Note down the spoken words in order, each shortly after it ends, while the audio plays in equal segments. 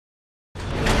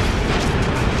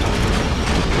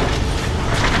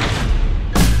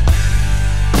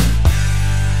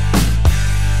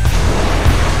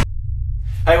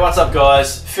what's up,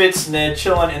 guys? Fitz, Ned,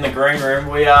 chilling in the green room.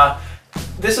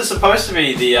 This is supposed to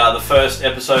be the first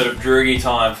episode of Droogie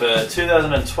Time for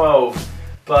 2012,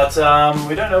 but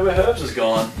we don't know where Herbz has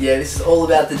gone. Yeah, this is all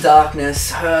about the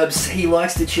darkness. Herbz, he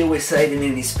likes to chill with Satan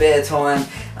in his spare time.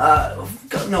 I've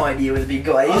got no idea where the big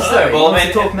guy is, though. Well, he wants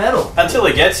to talk metal. Until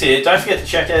he gets here, don't forget to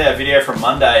check out our video from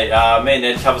Monday. Me and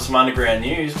Ned covered some underground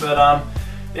news, but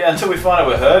yeah, until we find out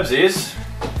where Herbz is.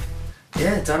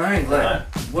 Yeah, don't know. Like,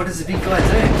 what does the big guy do?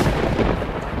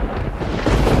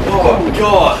 Oh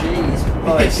God! Jeez,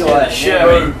 Big guy,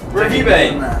 Sherry. Where have you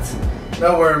been?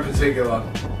 Nowhere in particular.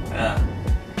 Yeah.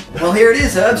 Well, here it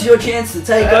is, Herbz. Your chance to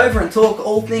take over and talk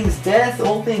all things death,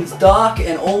 all things dark,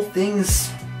 and all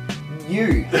things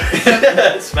you.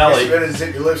 Smelly. You better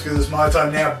zip your lips because it's my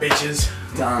time now, bitches.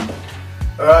 Done.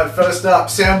 Alright, first up,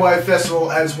 Soundwave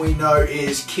Festival, as we know,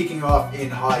 is kicking off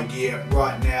in high gear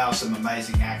right now. Some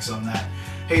amazing acts on that.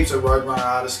 Heaps of Roadrunner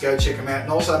artists, go check them out. And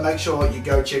also make sure you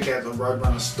go check out the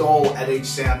Roadrunner stall at each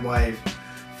Soundwave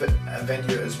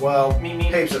venue as well.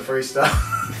 Heaps of free stuff.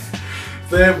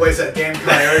 There, where's that damn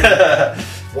coyote?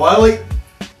 Wiley?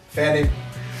 Found him.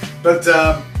 But,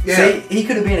 yeah. See, he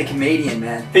could have been a comedian,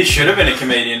 man. He should have been a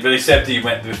comedian, but except he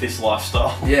went with this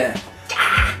lifestyle. Yeah.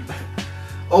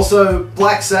 Also,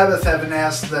 Black Sabbath have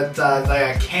announced that they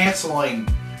are cancelling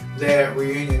their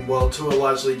reunion world tour,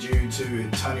 largely due to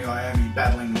Tony Iommi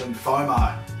battling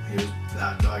lymphoma. He was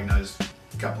diagnosed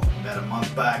about a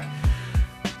month back.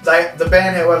 The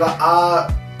band, however,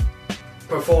 are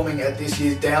performing at this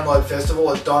year's Download Festival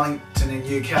at Donington in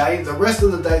UK. The rest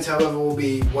of the dates, however, will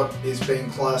be what is being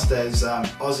classed as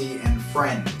Aussie and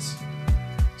Friends.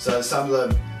 So some of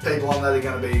the people on that are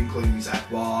going to be including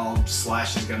Zach Wild,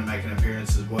 Slash is going to make an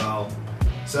appearance as well.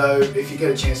 So if you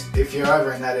get a chance, if you're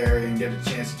over in that area and get a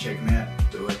chance to check them out,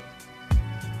 do it.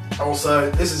 Also,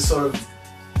 this is sort of,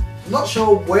 I'm not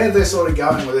sure where they're sort of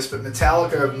going with this, but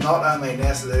Metallica have not only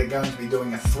announced that they're going to be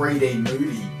doing a 3D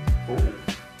movie,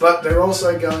 but they're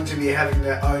also going to be having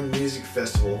their own music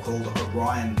festival called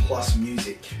Orion Plus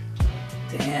Music.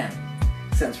 Damn.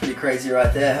 Sounds pretty crazy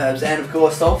right there, Herbz. And of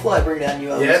course, Soulfly bringing out a new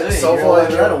album too. Soulfly. You're all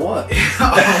over that or what?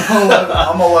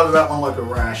 I'm all over that one like a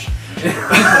rash.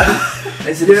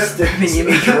 It's a disturbing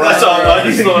image right Sorry, there. I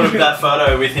just thought of that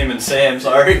photo with him and Sam,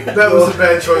 sorry. That was a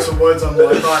bad choice of words on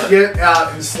my part. Get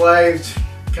Out Enslaved,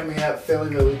 coming out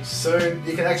fairly soon.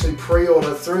 You can actually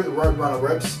pre-order through the Roadrunner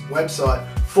website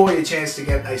for your chance to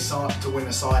get to win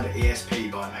a signed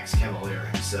ESP by Max Cavalier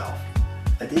himself.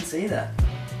 I did see that.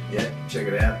 Yeah, check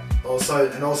it out.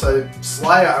 Also,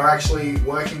 Slayer are actually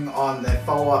working on their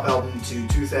follow-up album to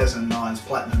 2009's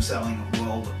platinum-selling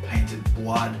World Painted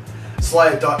Blood.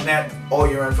 Slayer.net, all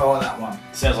your info on that one.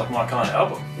 Sounds like my kind of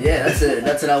album. Yeah,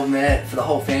 that's an album there for the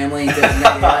whole family.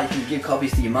 Designated out. You can give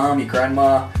copies to your mum, your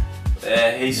grandma.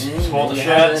 Yeah, he's bought the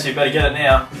shirt, so you better get it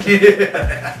now.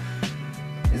 Yeah.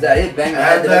 Is that it? Bang the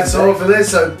head. And that's all for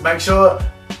this, so make sure,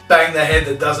 bang the head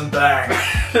that doesn't bang.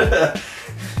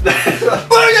 Bang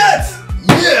it!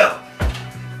 Yeah!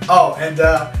 Oh, and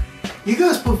you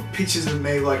guys put pictures of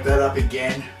me like that up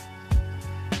again,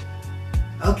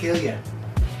 I'll kill you.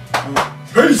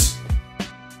 Peace!